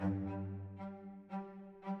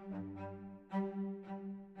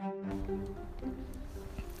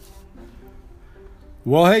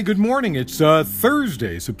Well, hey, good morning. It's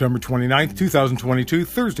Thursday, September 29th, 2022.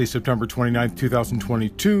 Thursday, September 29th,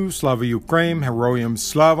 2022. Slava Ukraine, Heroyam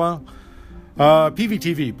Slava.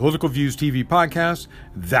 PVTV, Political Views TV Podcast.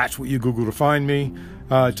 That's what you Google to find me.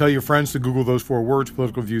 Tell your friends to Google those 4 words,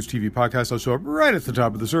 Political Views TV Podcast. I'll show up right at the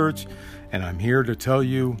top of the search. And I'm here to tell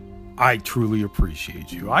you, I truly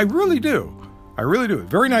appreciate you. I really do. I really do. It's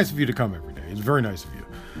very nice of you to come every day. It's very nice of you.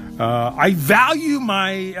 I value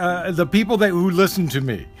the people who listen to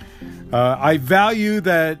me. I value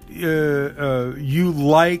that you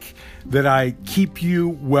like that I keep you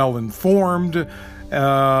well informed.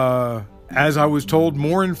 As I was told,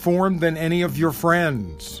 more informed than any of your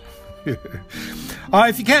friends.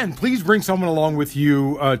 If you can, please bring someone along with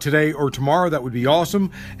you today or tomorrow. That would be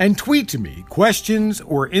awesome. And tweet to me questions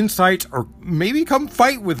or insights, or maybe come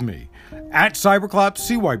fight with me. At Cyberclops,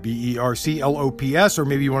 CYBERCLOPS, or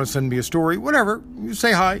maybe you want to send me a story, whatever. You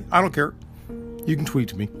say hi. I don't care. You can tweet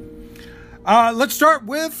to me. Let's start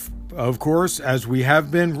with, of course, as we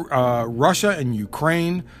have been, Russia and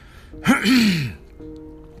Ukraine.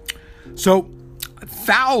 So,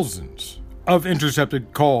 thousands of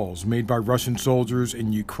intercepted calls made by Russian soldiers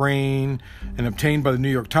in Ukraine and obtained by the New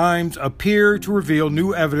York Times appear to reveal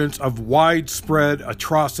new evidence of widespread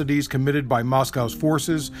atrocities committed by Moscow's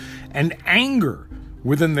forces and anger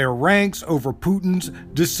within their ranks over Putin's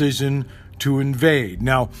decision to invade.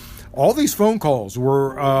 Now, all these phone calls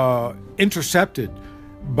were intercepted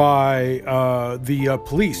by the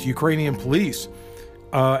police, Ukrainian police,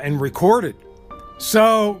 and recorded.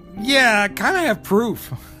 So, yeah, I kind of have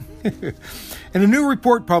proof. In a new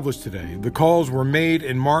report published today, the calls were made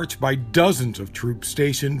in March by dozens of troops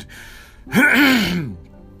stationed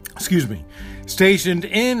stationed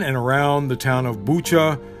in and around the town of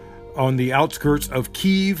Bucha on the outskirts of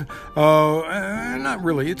Kyiv. Not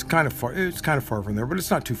really, it's kind of far from there, but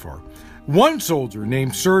it's not too far. One soldier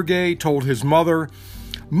named Sergei told his mother,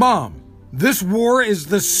 "Mom, this war is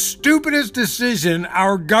the stupidest decision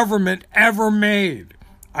our government ever made,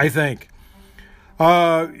 I think."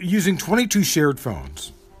 Using 22 shared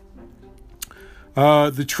phones.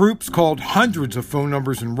 The troops called hundreds of phone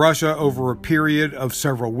numbers in Russia over a period of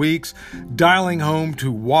several weeks, dialing home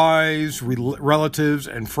to wives, relatives,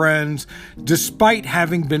 and friends, despite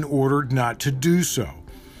having been ordered not to do so.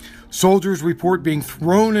 Soldiers report being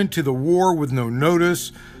thrown into the war with no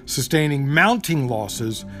notice, sustaining mounting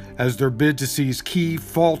losses as their bid to seize Kyiv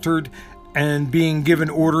faltered, and being given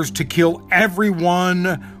orders to kill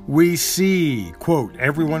everyone we see. Quote,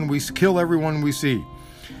 kill everyone we see.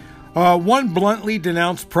 One bluntly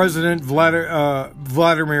denounced President Vladimir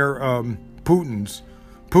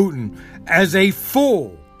Putin as a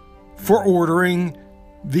fool for ordering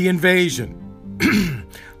the invasion.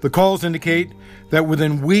 The calls indicate that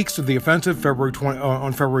within weeks of the offensive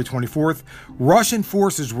on February 24th, Russian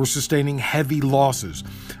forces were sustaining heavy losses.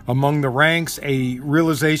 Among the ranks, a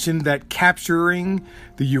realization that capturing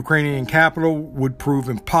the Ukrainian capital would prove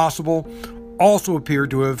impossible also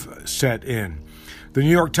appeared to have set in. The New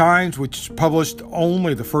York Times, which published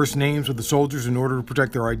only the first names of the soldiers in order to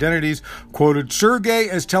protect their identities, quoted Sergei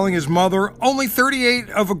as telling his mother only 38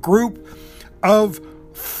 of a group of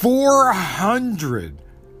 400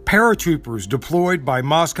 paratroopers deployed by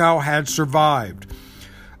Moscow had survived.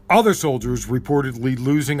 Other soldiers reportedly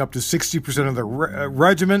losing up to 60% of their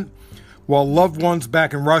regiment, while loved ones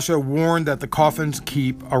back in Russia warned that the coffins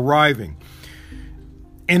keep arriving.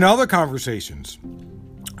 In other conversations,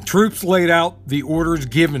 troops laid out the orders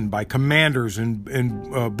given by commanders in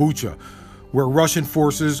Bucha, where Russian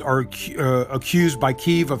forces are accused by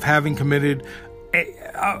Kyiv of having committed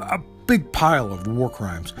a big pile of war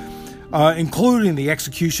crimes, including the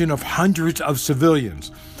execution of hundreds of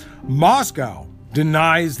civilians. Moscow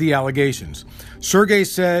denies the allegations. Sergei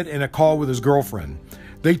said in a call with his girlfriend,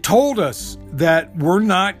 "They told us that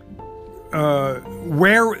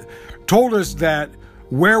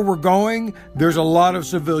where we're going, there's a lot of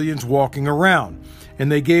civilians walking around,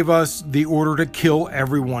 and they gave us the order to kill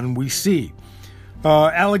everyone we see."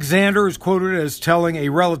 Alexander is quoted as telling a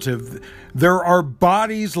relative, "There are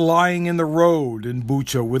bodies lying in the road in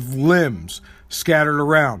Bucha with limbs scattered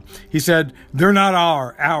around." He said, "They're not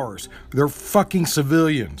ours. They're fucking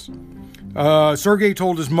civilians." Sergei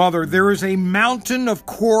told his mother, "There is a mountain of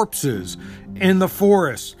corpses in the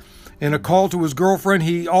forest." In a call to his girlfriend,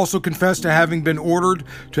 he also confessed to having been ordered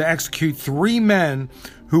to execute 3 men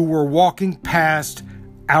who were walking past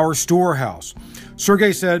our storehouse.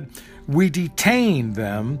 Sergei said, "We detained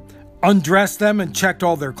them, undressed them, and checked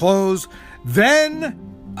all their clothes. Then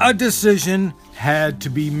a decision had to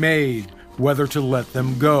be made whether to let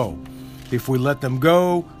them go. If we let them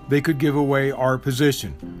go, they could give away our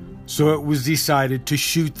position." so it was decided to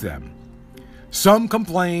shoot them. Some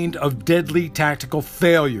complained of deadly tactical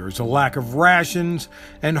failures, a lack of rations,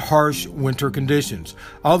 and harsh winter conditions.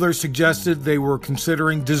 Others suggested they were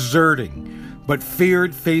considering deserting, but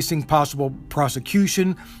feared facing possible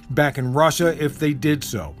prosecution back in Russia if they did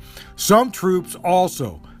so. Some troops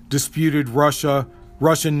also disputed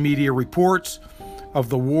Russian media reports of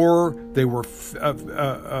the war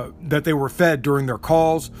that they were fed during their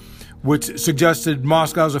calls, which suggested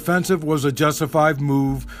Moscow's offensive was a justified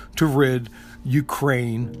move to rid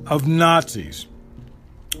Ukraine of Nazis.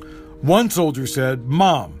 One soldier said,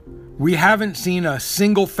 "Mom, we haven't seen a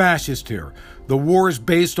single fascist here. The war is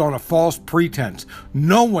based on a false pretense.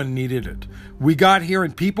 No one needed it. We got here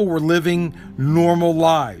and people were living normal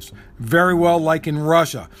lives, very well like in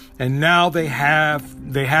Russia, and now they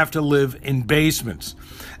have to live in basements."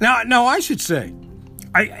 Now I should say,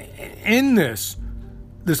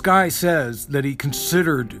 this guy says that he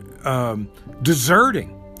considered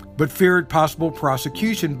deserting, but feared possible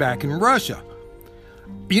prosecution back in Russia.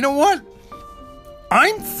 You know what?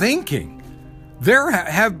 I'm thinking there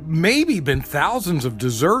have maybe been thousands of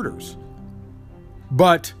deserters,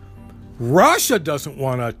 but Russia doesn't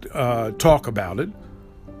want to talk about it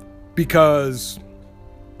because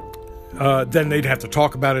then they'd have to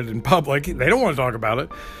talk about it in public. They don't want to talk about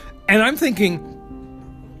it. And I'm thinking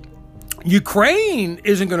Ukraine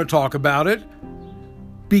isn't going to talk about it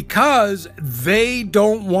because they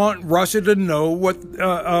don't want Russia to know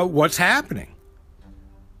what's happening.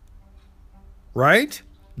 Right?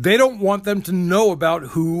 They don't want them to know about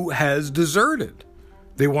who has deserted.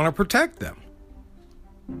 They want to protect them.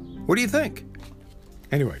 What do you think?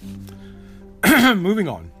 Anyway, moving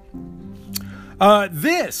on.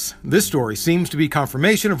 This story seems to be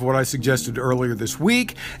confirmation of what I suggested earlier this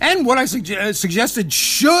week and what I suggested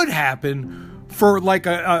should happen for like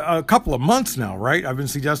a couple of months now, right? I've been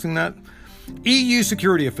suggesting that. EU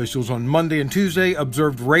security officials on Monday and Tuesday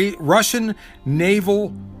observed Russian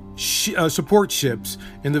naval support ships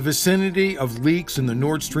in the vicinity of leaks in the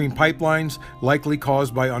Nord Stream pipelines, likely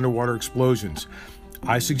caused by underwater explosions.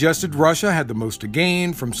 I suggested Russia had the most to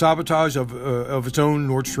gain from sabotage of its own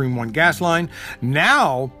Nord Stream 1 gas line.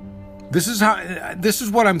 Now, this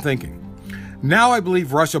is what I'm thinking. Now I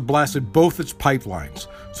believe Russia blasted both its pipelines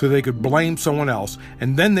so they could blame someone else,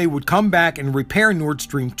 and then they would come back and repair Nord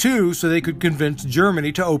Stream 2 so they could convince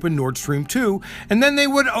Germany to open Nord Stream 2, and then they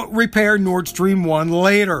would repair Nord Stream 1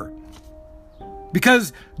 later.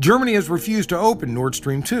 Because Germany has refused to open Nord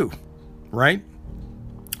Stream 2, right?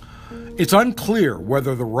 It's unclear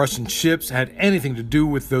whether the Russian ships had anything to do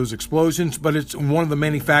with those explosions, but it's one of the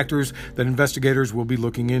many factors that investigators will be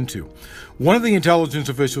looking into. One of the intelligence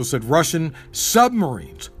officials said Russian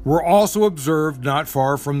submarines were also observed not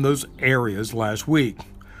far from those areas last week.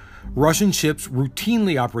 Russian ships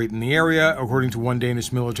routinely operate in the area, according to one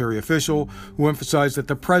Danish military official, who emphasized that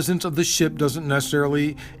the presence of the ship doesn't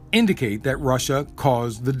necessarily indicate that Russia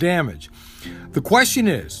caused the damage. The question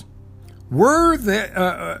is, were they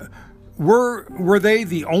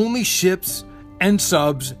the only ships and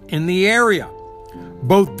subs in the area?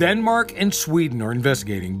 Both Denmark and Sweden are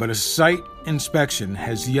investigating, but a site inspection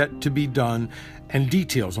has yet to be done, and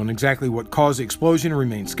details on exactly what caused the explosion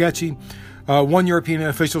remain sketchy. One European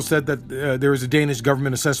official said that there is a Danish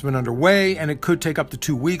government assessment underway, and it could take up to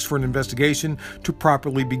 2 weeks for an investigation to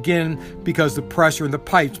properly begin because the pressure in the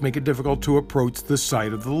pipes make it difficult to approach the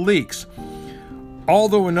site of the leaks.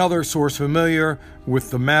 Although another source familiar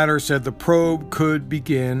with the matter said the probe could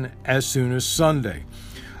begin as soon as Sunday.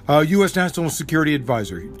 U.S. National Security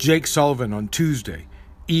Advisor Jake Sullivan on Tuesday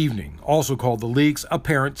evening also called the leaks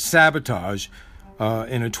apparent sabotage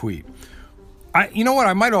in a tweet. You know what?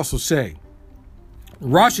 I might also say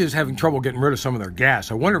Russia is having trouble getting rid of some of their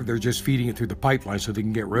gas. I wonder if they're just feeding it through the pipeline so they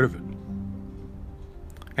can get rid of it.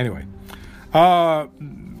 Anyway,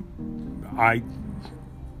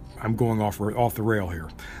 I'm going off the rail here.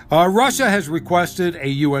 Russia has requested a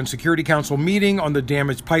UN Security Council meeting on the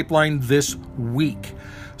damaged pipeline this week,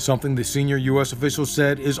 something the senior U.S. official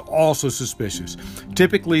said is also suspicious.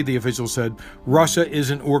 Typically, the official said, Russia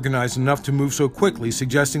isn't organized enough to move so quickly,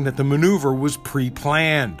 suggesting that the maneuver was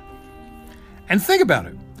pre-planned. And think about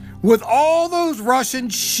it. With all those Russian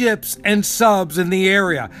ships and subs in the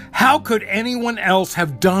area, how could anyone else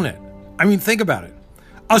have done it? I mean, think about it.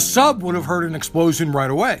 A sub would have heard an explosion right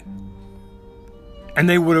away, and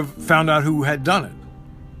they would have found out who had done it.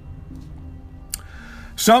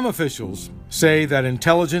 Some officials say that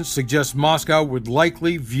intelligence suggests Moscow would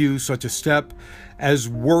likely view such a step as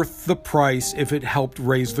worth the price if it helped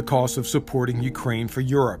raise the cost of supporting Ukraine for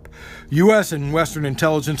Europe. U.S. and Western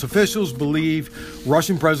intelligence officials believe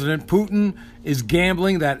Russian President Putin is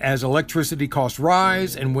gambling that as electricity costs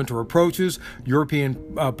rise and winter approaches, European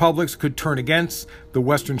publics could turn against the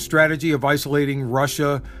Western strategy of isolating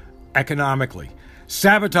Russia economically.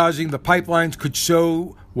 Sabotaging the pipelines could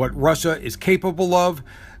show what Russia is capable of.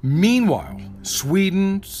 Meanwhile,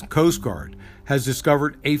 Sweden's Coast Guard has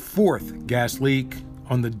discovered a fourth gas leak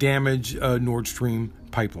on the damaged Nord Stream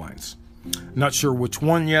pipelines. Not sure which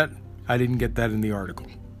one yet. I didn't get that in the article.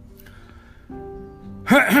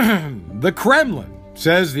 The Kremlin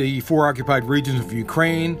says the four occupied regions of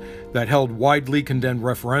Ukraine that held widely condemned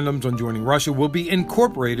referendums on joining Russia will be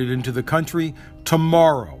incorporated into the country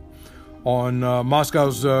tomorrow. On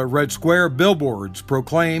Moscow's Red Square, billboards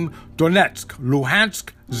proclaim Donetsk,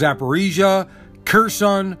 Luhansk, Zaporizhia,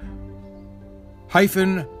 Kherson,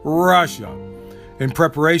 Russia. In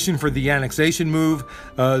preparation for the annexation move,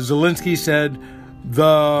 Zelensky said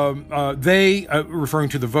they, referring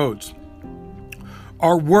to the votes,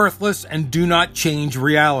 are worthless and do not change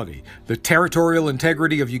reality. The territorial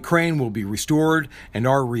integrity of Ukraine will be restored, and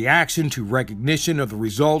our reaction to recognition of the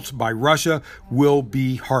results by Russia will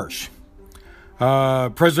be harsh.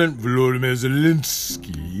 President Volodymyr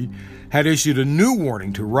Zelensky had issued a new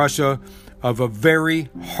warning to Russia of a very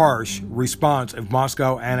harsh response if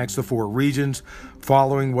Moscow annexed the four regions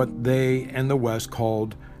following what they and the West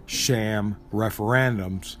called sham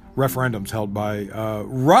referendums held by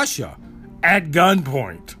Russia at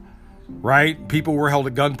gunpoint, right? People were held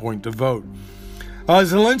at gunpoint to vote.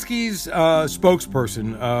 Zelensky's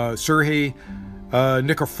spokesperson, Sergei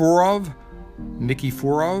Nikiforov,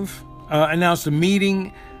 announced a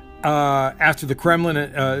meeting after the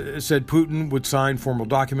Kremlin said Putin would sign formal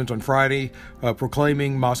documents on Friday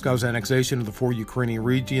proclaiming Moscow's annexation of the four Ukrainian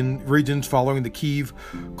regions following the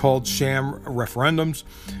Kyiv-called sham referendums.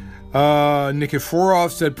 Nikiforov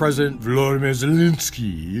said President Volodymyr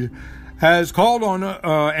Zelensky has called on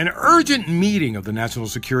an urgent meeting of the National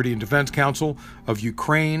Security and Defense Council of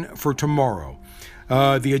Ukraine for tomorrow.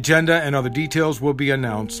 The agenda and other details will be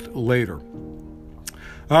announced later.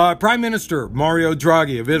 Prime Minister Mario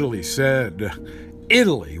Draghi of Italy said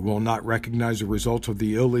Italy will not recognize the results of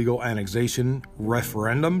the illegal annexation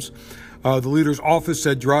referendums. The leader's office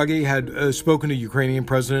said Draghi had spoken to Ukrainian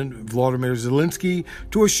President Volodymyr Zelensky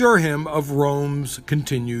to assure him of Rome's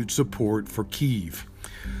continued support for Kyiv.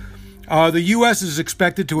 The U.S. is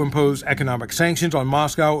expected to impose economic sanctions on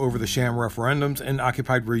Moscow over the sham referendums in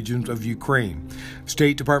occupied regions of Ukraine.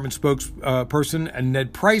 State Department spokesperson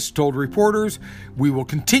Ned Price told reporters, "We will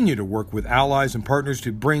continue to work with allies and partners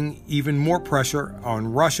to bring even more pressure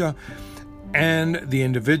on Russia and the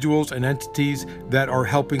individuals and entities that are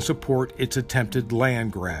helping support its attempted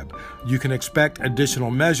land grab. You can expect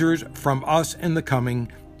additional measures from us in the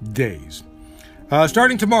coming days."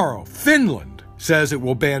 Starting tomorrow, Finland says it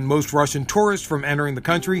will ban most Russian tourists from entering the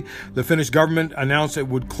country. The Finnish government announced it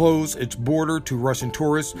would close its border to Russian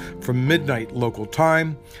tourists from midnight local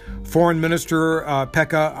time. Foreign Minister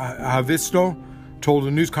Pekka Haavisto told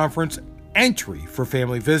a news conference entry for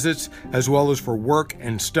family visits as well as for work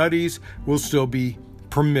and studies will still be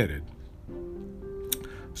permitted.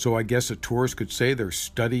 So I guess a tourist could say they're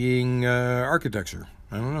studying architecture.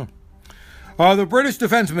 I don't know. The British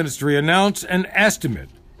Defense Ministry announced an estimate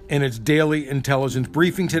in its daily intelligence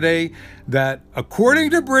briefing today that, according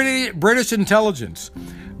to British intelligence,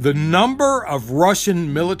 the number of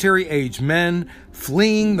Russian military-aged men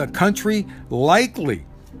fleeing the country likely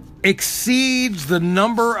exceeds the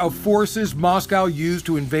number of forces Moscow used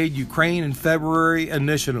to invade Ukraine in February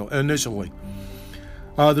initially.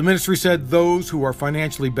 The ministry said those who are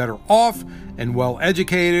financially better off and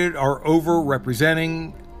well-educated are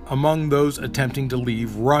overrepresenting among those attempting to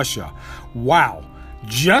leave Russia. Wow.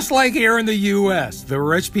 Just like here in the U.S., the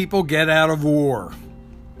rich people get out of war.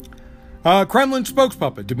 Kremlin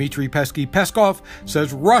spokespuppet Dmitry Peskov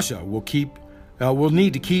says Russia will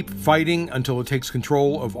need to keep fighting until it takes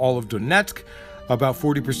control of all of Donetsk. About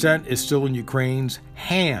 40% is still in Ukraine's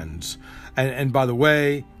hands. And by the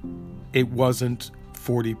way, it wasn't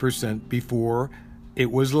 40% before,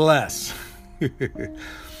 it was less.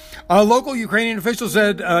 Local Ukrainian officials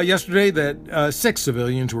said yesterday that 6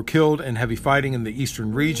 civilians were killed in heavy fighting in the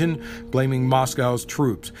eastern region, blaming Moscow's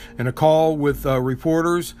troops. In a call with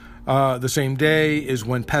reporters the same day is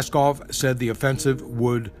when Peskov said the offensive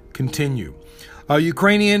would continue.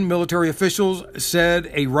 Ukrainian military officials said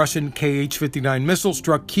a Russian Kh-59 missile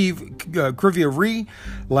struck Kryvyi Rih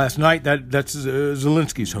last night. That's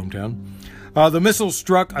Zelensky's hometown. The missile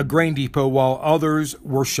struck a grain depot while others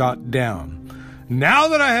were shot down. Now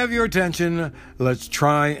that I have your attention, let's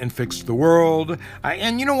try and fix the world.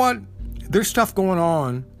 And you know what? There's stuff going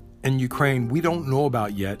on in Ukraine we don't know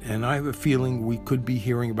about yet, and I have a feeling we could be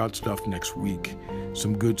hearing about stuff next week.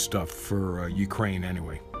 Some good stuff for Ukraine,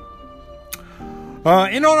 anyway.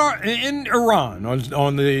 In Iran,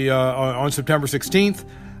 on September 16th,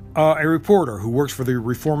 a reporter who works for the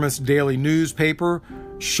reformist daily newspaper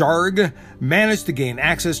Shargh managed to gain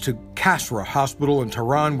access to Kasra Hospital in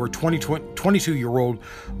Tehran, where 22-year-old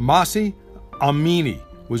Mahsa Amini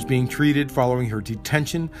was being treated following her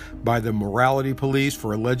detention by the morality police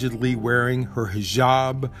for allegedly wearing her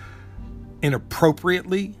hijab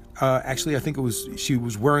inappropriately. Actually, I think she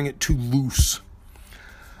was wearing it too loose.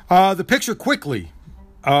 The picture quickly,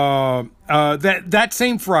 that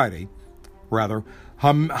same Friday,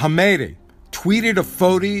 Hamedi tweeted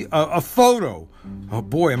a photo. Oh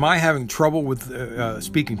boy, am I having trouble with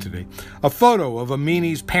speaking today. A photo of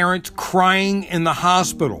Amini's parents crying in the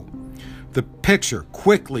hospital. The picture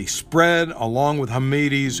quickly spread along with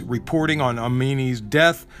Hamedi's reporting on Amini's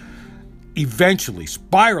death, eventually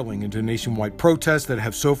spiraling into nationwide protests that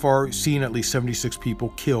have so far seen at least 76 people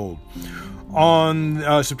killed.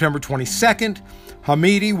 On September 22nd,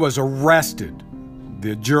 Hamedi was arrested.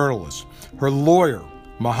 The journalist, her lawyer,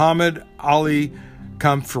 Mohammed Ali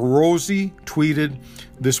Kamfirozi, tweeted,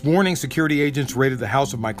 "This morning, security agents raided the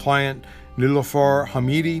house of my client, Nilofar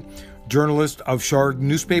Hamedi, journalist of Shargh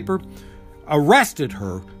newspaper, arrested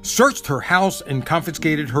her, searched her house, and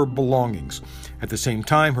confiscated her belongings." At the same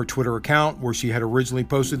time, her Twitter account, where she had originally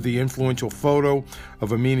posted the influential photo of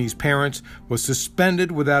Amini's parents, was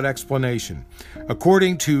suspended without explanation.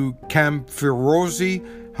 According to Kamfirozi,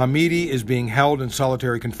 Hamedi is being held in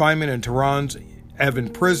solitary confinement in Tehran's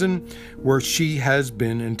Evin prison, where she has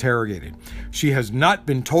been interrogated. She has not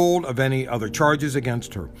been told of any other charges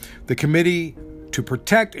against her. The Committee to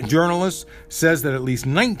Protect Journalists says that at least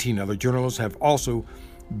 19 other journalists have also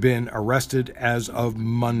been arrested as of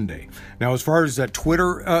Monday. Now, as far as that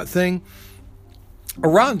Twitter thing,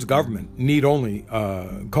 Iran's government need only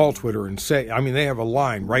call Twitter and say, they have a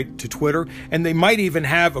line right to Twitter, and they might even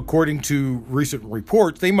have, according to recent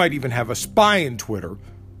reports, they might even have a spy in Twitter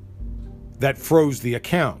that froze the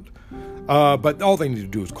account. But all they need to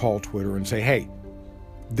do is call Twitter and say, hey,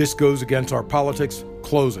 this goes against our politics,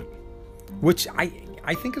 close it. Which I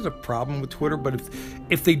think is a problem with Twitter, but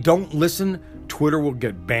if they don't listen, Twitter will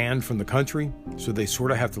get banned from the country, so they sort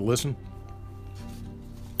of have to listen.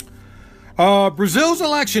 Brazil's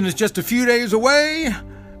election is just a few days away.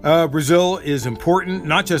 Brazil is important,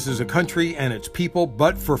 not just as a country and its people,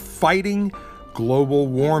 but for fighting global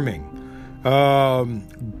warming.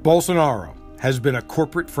 Bolsonaro has been a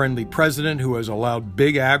corporate-friendly president who has allowed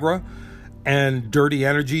big agri and dirty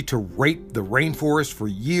energy to rape the rainforest for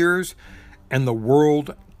years, and the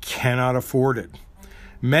world cannot afford it.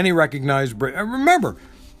 Many recognize... Remember,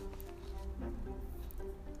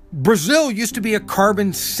 Brazil used to be a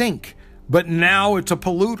carbon sink, but now it's a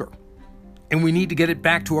polluter. And we need to get it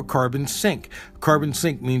back to a carbon sink. Carbon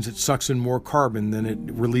sink means it sucks in more carbon than it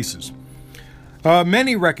releases.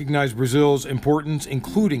 Many recognize Brazil's importance,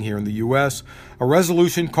 including here in the U.S. A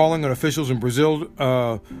resolution calling on officials in Brazil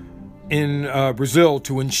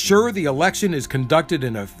to ensure the election is conducted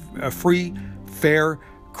in a free, fair,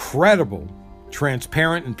 credible,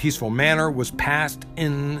 transparent, and peaceful manner was passed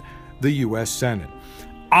in the U.S. Senate.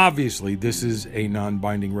 Obviously, this is a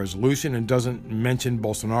non-binding resolution and doesn't mention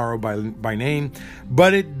Bolsonaro by name,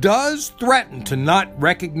 but it does threaten to not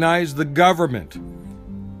recognize the government.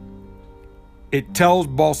 It tells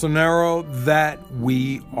Bolsonaro that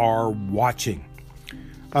we are watching.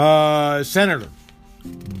 Senator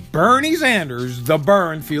Bernie Sanders, the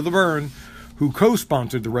burn, feel the burn, who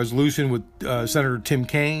co-sponsored the resolution with Senator Tim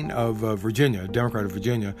Kaine of Virginia, Democrat of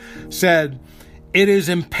Virginia, said, "It is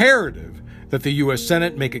imperative that the U.S.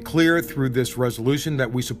 Senate make it clear through this resolution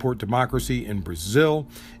that we support democracy in Brazil.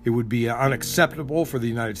 It would be unacceptable for the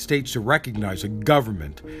United States to recognize a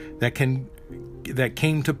government that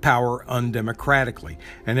came to power undemocratically,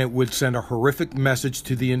 and it would send a horrific message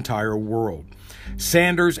to the entire world."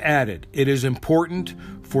 Sanders added, "It is important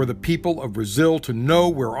for the people of Brazil to know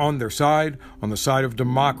we're on their side, on the side of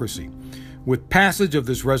democracy. With passage of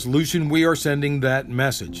this resolution, we are sending that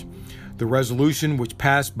message." The resolution, which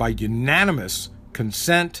passed by unanimous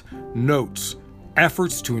consent, notes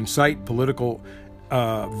efforts to incite political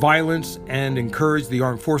violence and encourage the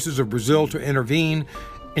armed forces of Brazil to intervene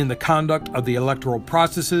in the conduct of the electoral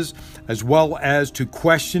processes, as well as to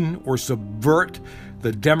question or subvert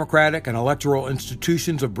the democratic and electoral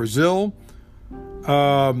institutions of Brazil.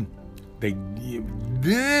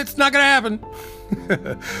 It's not going to happen.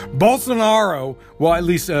 Bolsonaro, well, at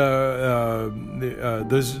least the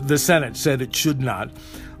Senate said it should not.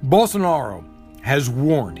 Bolsonaro has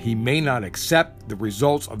warned he may not accept the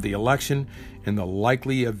results of the election in the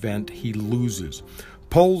likely event he loses.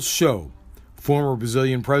 Polls show former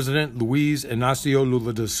Brazilian President Luiz Inácio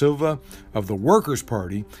Lula da Silva of the Workers'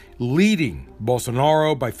 Party leading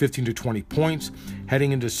Bolsonaro by 15 to 20 points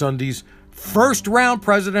heading into Sunday's first-round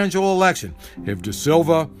presidential election. If da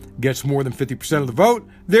Silva gets more than 50% of the vote,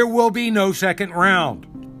 there will be no second round.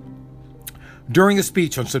 During a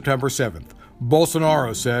speech on September 7th,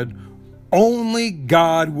 Bolsonaro said, "Only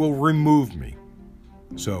God will remove me."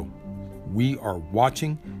 So, we are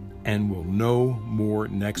watching and will know more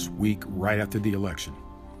next week right after the election.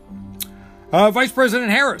 Vice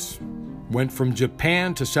President Harris went from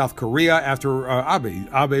Japan to South Korea after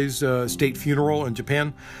Abe's state funeral in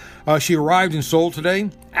Japan. She arrived in Seoul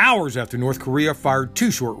today, hours after North Korea fired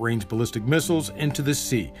 2 short-range ballistic missiles into the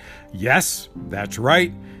sea. Yes, that's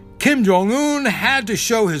right. Kim Jong-un had to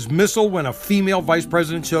show his missile when a female vice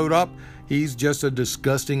president showed up. He's just a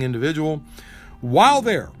disgusting individual. While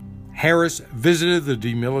there, Harris visited the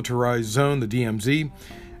demilitarized zone, the DMZ,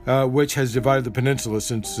 which has divided the peninsula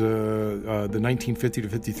since the 1950 to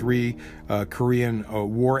 53 Korean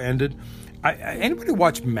War ended. Anybody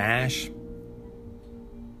watch MASH?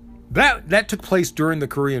 That took place during the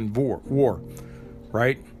Korean War,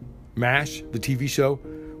 right? MASH, the TV show,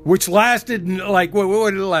 which lasted like,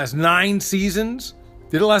 what did it last? 9 seasons?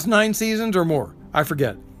 Did it last 9 seasons or more? I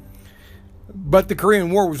forget. But the Korean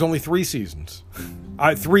War was only 3 seasons.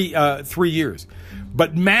 3 years.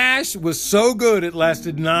 But MASH was so good it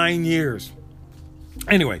lasted 9 years.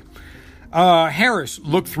 Anyway, Harris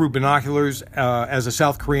looked through binoculars as a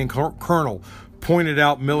South Korean colonel pointed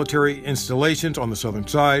out military installations on the southern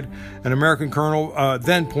side. An American colonel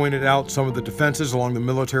then pointed out some of the defenses along the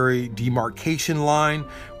military demarcation line,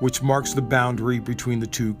 which marks the boundary between the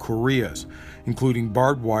 2 Koreas, including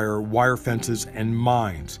barbed wire, wire fences, and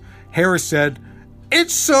mines. Harris said,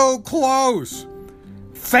 "It's so close.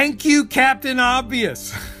 Thank you, Captain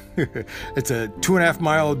Obvious." It's a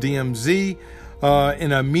 2.5-mile DMZ.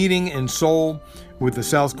 In a meeting in Seoul with the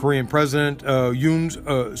South Korean President Yoon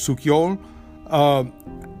Suk-yeol,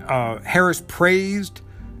 Harris praised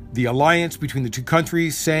the alliance between the 2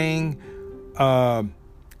 countries, saying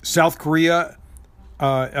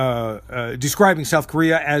describing South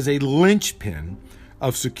Korea as a linchpin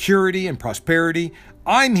of security and prosperity.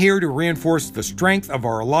 "I'm here to reinforce the strength of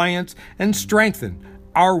our alliance and strengthen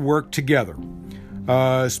our work together."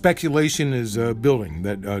 Speculation is building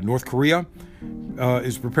that North Korea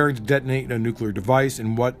is preparing to detonate a nuclear device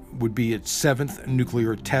in what would be its 7th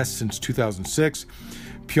nuclear test since 2006.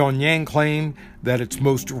 Pyongyang claimed that its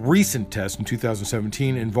most recent test in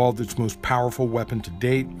 2017 involved its most powerful weapon to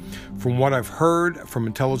date. From what I've heard from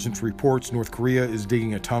intelligence reports, North Korea is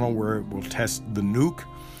digging a tunnel where it will test the nuke,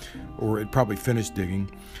 or it probably finished digging.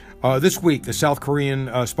 This week, the South Korean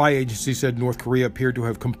spy agency said North Korea appeared to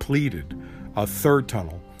have completed a 3rd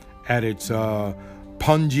tunnel at its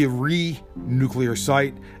Punggye-ri nuclear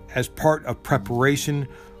site as part of preparation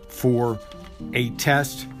for a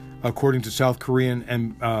test, according to South Korean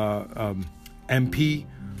MP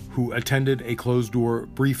who attended a closed-door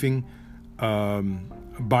briefing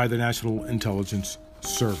by the National Intelligence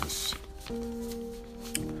Service.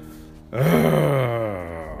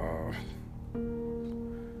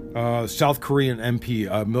 South Korean MP,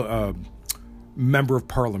 member of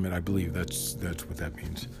parliament, I believe that's what that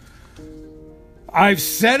means. I've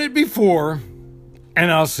said it before,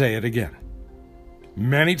 and I'll say it again.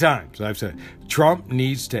 Many times I've said, Trump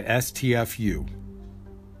needs to STFU.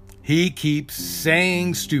 He keeps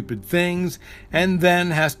saying stupid things and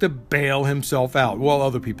then has to bail himself out. Well,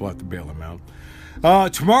 other people have to bail him out.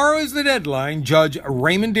 Tomorrow is the deadline. Judge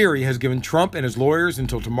Raymond Dearie has given Trump and his lawyers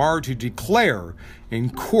until tomorrow to declare in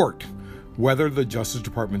court whether the Justice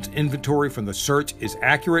Department's inventory from the search is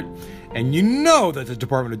accurate. And you know that the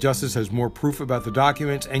Department of Justice has more proof about the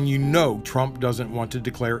documents, and you know Trump doesn't want to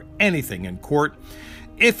declare anything in court.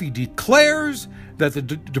 If he declares that the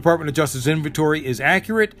Department of Justice inventory is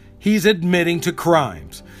accurate, he's admitting to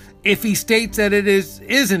crimes. If he states that it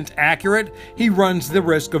isn't accurate, he runs the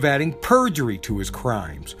risk of adding perjury to his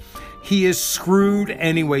crimes. He is screwed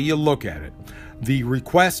any way you look at it. The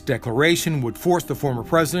request declaration would force the former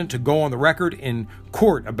president to go on the record in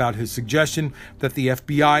court about his suggestion that the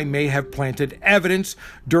FBI may have planted evidence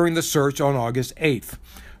during the search on August 8th.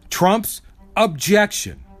 Trump's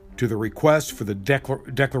objection to the request for the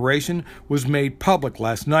declaration was made public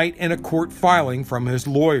last night in a court filing from his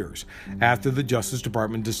lawyers after the Justice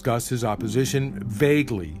Department discussed his opposition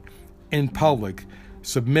vaguely in public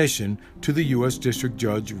submission to the U.S. District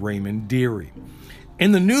Judge Raymond Dearie.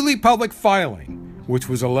 In the newly public filing, which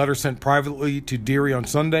was a letter sent privately to Dearie on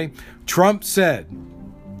Sunday, Trump said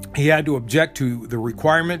he had to object to the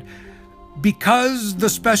requirement because the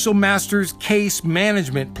special master's case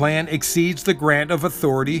management plan exceeds the grant of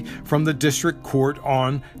authority from the district court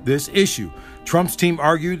on this issue. Trump's team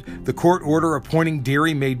argued the court order appointing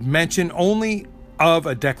Dearie made mention only of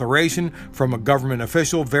a declaration from a government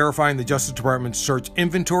official verifying the Justice Department's search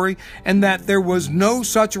inventory, and that there was no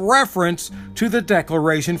such reference to the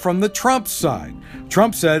declaration from the Trump side.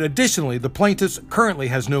 Trump said, additionally, the plaintiff currently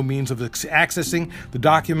has no means of accessing the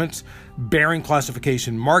documents bearing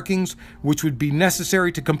classification markings, which would be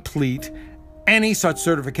necessary to complete any such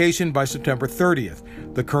certification by September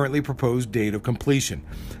 30th, the currently proposed date of completion.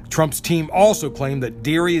 Trump's team also claimed that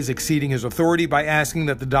Dearie is exceeding his authority by asking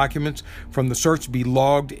that the documents from the search be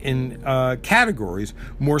logged in categories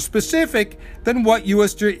more specific than what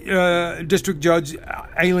U.S. District Judge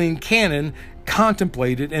Aileen Cannon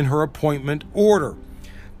contemplated in her appointment order.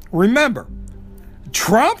 Remember,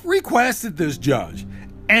 Trump requested this judge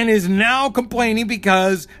and is now complaining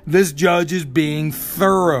because this judge is being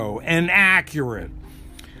thorough and accurate.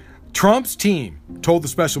 Trump's team told the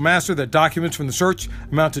special master that documents from the search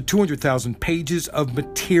amount to 200,000 pages of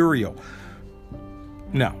material.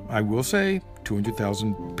 Now, I will say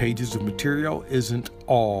 200,000 pages of material isn't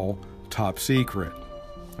all top secret,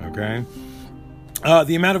 okay?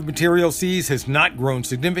 The amount of material seized has not grown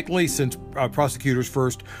significantly since prosecutors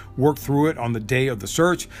first worked through it on the day of the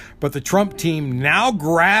search, but the Trump team, now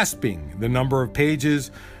grasping the number of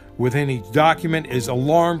pages within each document, is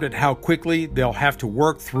alarmed at how quickly they'll have to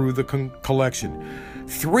work through the collection.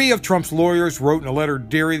 3 of Trump's lawyers wrote in a letter to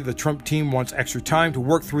Dearie the Trump team wants extra time to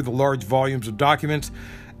work through the large volumes of documents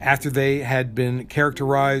after they had been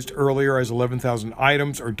characterized earlier as 11,000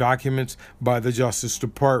 items or documents by the Justice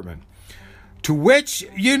Department. To which,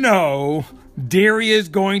 Dearie is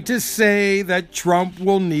going to say that Trump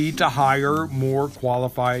will need to hire more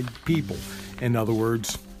qualified people. In other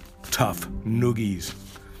words, tough noogies.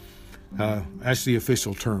 That's the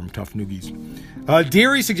official term, tough noogies.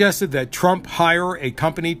 Dearie suggested that Trump hire a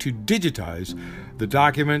company to digitize the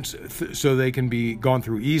documents so they can be gone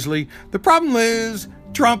through easily. The problem is,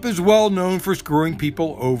 Trump is well known for screwing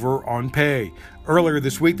people over on pay. Earlier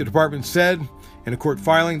this week, the department said in a court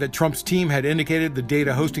filing that Trump's team had indicated the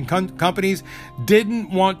data hosting companies didn't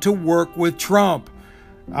want to work with Trump.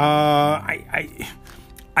 I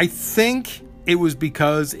think it was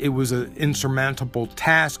because it was an insurmountable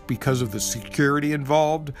task because of the security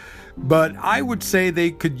involved, but I would say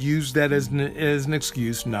they could use that as an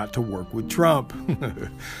excuse not to work with Trump.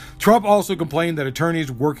 Trump also complained that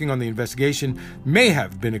attorneys working on the investigation may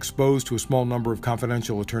have been exposed to a small number of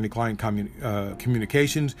confidential attorney-client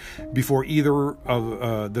communications before either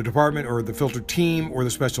of the department or the filter team or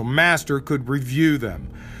the special master could review them.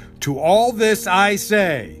 To all this I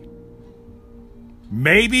say,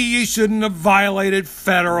 maybe you shouldn't have violated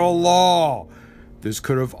federal law. This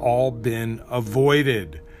could have all been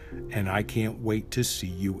avoided. And I can't wait to see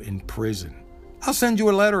you in prison. I'll send you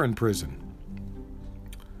a letter in prison.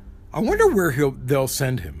 I wonder where they'll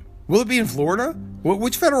send him. Will it be in Florida?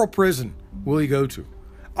 Which federal prison will he go to?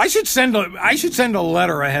 I should send a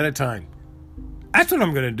letter ahead of time. That's what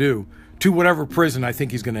I'm going to do to whatever prison I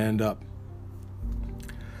think he's going to end up.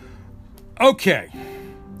 Okay.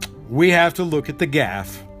 We have to look at the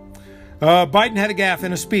gaffe. Biden had a gaffe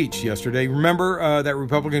in a speech yesterday. Remember that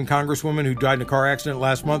Republican congresswoman who died in a car accident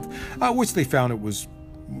last month, which they found it was,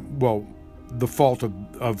 the fault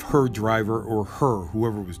of her driver or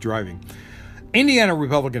whoever was driving. Indiana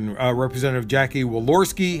Republican Representative Jackie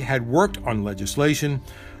Walorski had worked on legislation.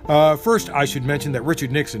 First, I should mention that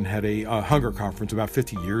Richard Nixon had a hunger conference about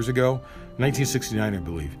 50 years ago, 1969, I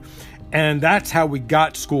believe. And that's how we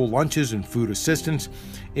got school lunches and food assistance.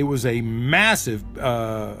 It was a massive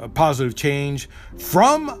positive change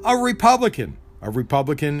from a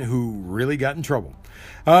Republican who really got in trouble.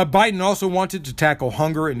 Biden also wanted to tackle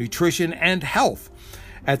hunger and nutrition and health.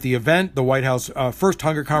 At the event, the White House first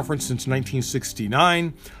hunger conference since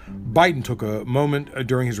 1969, Biden took a moment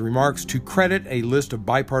during his remarks to credit a list of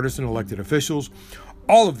bipartisan elected officials.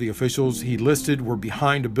 All of the officials he listed were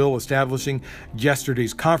behind a bill establishing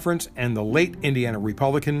yesterday's conference, and the late Indiana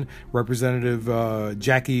Republican Representative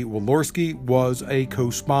Jackie Walorski was a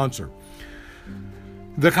co-sponsor.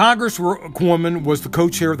 The Congresswoman was the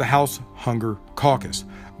co-chair of the House Hunger Caucus.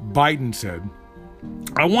 Biden said,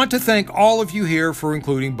 "I want to thank all of you here for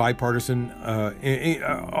including bipartisan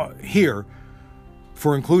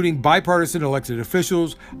elected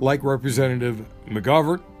officials like Representative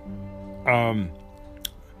McGovern,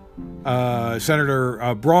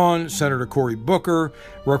 Senator Braun, Senator Cory Booker,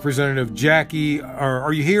 Representative Jackie.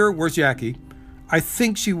 Are you here? Where's Jackie? I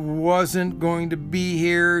think she wasn't going to be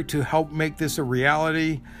here to help make this a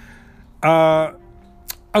reality.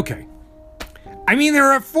 Okay. I mean,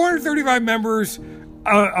 there are 435 members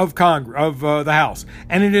of Congress, of the House,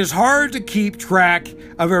 and it is hard to keep track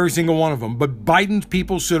of every single one of them. But Biden's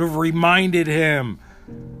people should have reminded him.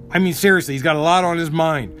 I mean, seriously, he's got a lot on his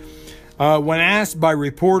mind. When asked by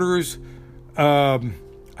reporters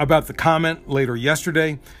about the comment later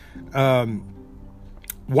yesterday,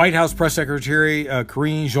 White House Press Secretary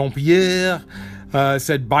Karine Jean-Pierre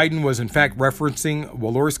said Biden was in fact referencing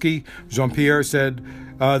Walorski. Jean-Pierre said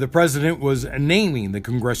the president was naming the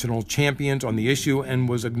congressional champions on the issue and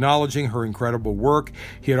was acknowledging her incredible work.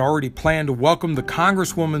 He had already planned to welcome the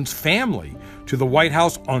Congresswoman's family to the White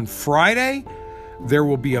House on Friday. There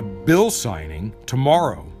will be a bill signing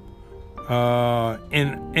tomorrow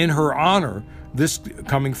in her honor this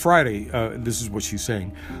coming Friday. This is what she's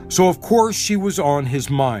saying. So, of course, she was on his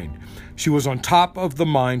mind. She was on top of the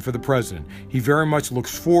mind for the president. He very much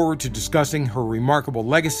looks forward to discussing her remarkable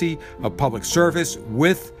legacy of public service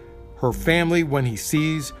with her family when he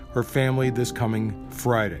sees her family this coming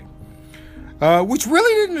Friday. Which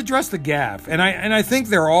really didn't address the gaffe. And I think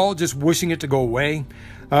they're all just wishing it to go away.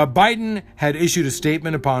 Biden had issued a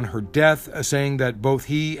statement upon her death saying that both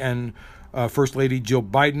he and First Lady Jill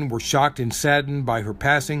Biden were shocked and saddened by her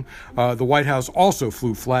passing. The White House also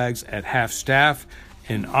flew flags at half-staff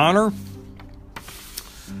in honor.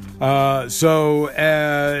 So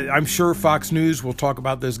I'm sure Fox News will talk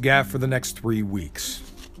about this gaffe for the next 3 weeks.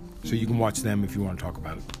 So you can watch them if you want to talk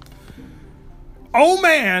about it. Oh,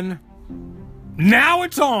 man. Now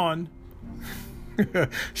it's on.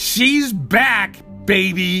 She's back,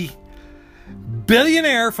 baby.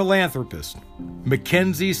 Billionaire philanthropist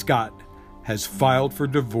Mackenzie Scott has filed for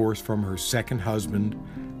divorce from her second husband,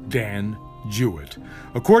 Dan Jewett.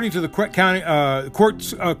 According to the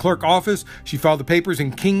court's clerk office, she filed the papers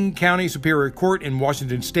in King County Superior Court in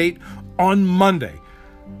Washington State on Monday.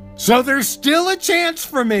 So there's still a chance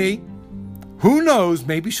for me. Who knows?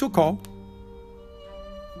 Maybe she'll call.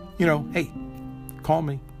 You know, hey, call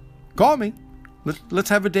me. Call me. Let's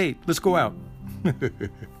have a date. Let's go out.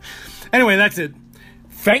 Anyway, that's it.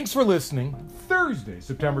 Thanks for listening. Thursday,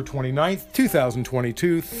 September 29th,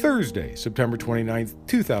 2022. Thursday, September 29th,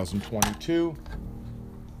 2022.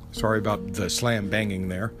 Sorry about the slam banging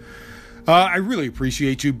there. I really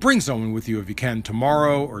appreciate you. Bring someone with you if you can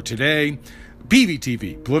tomorrow or today.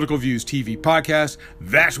 PVTV, Political Views TV Podcast.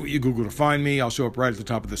 That's what you Google to find me. I'll show up right at the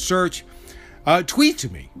top of the search. Tweet to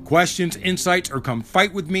me questions, insights, or come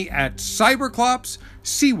fight with me at Cyberclops,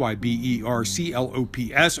 CYBERCLOPS,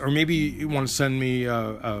 or maybe you want to send me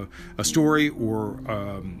a story or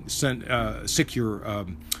sick your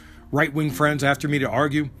right-wing friends after me to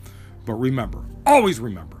argue. But remember, always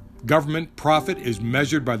remember, government profit is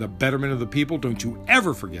measured by the betterment of the people. Don't you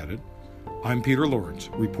ever forget it. I'm Peter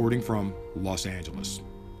Lawrence, reporting from Los Angeles.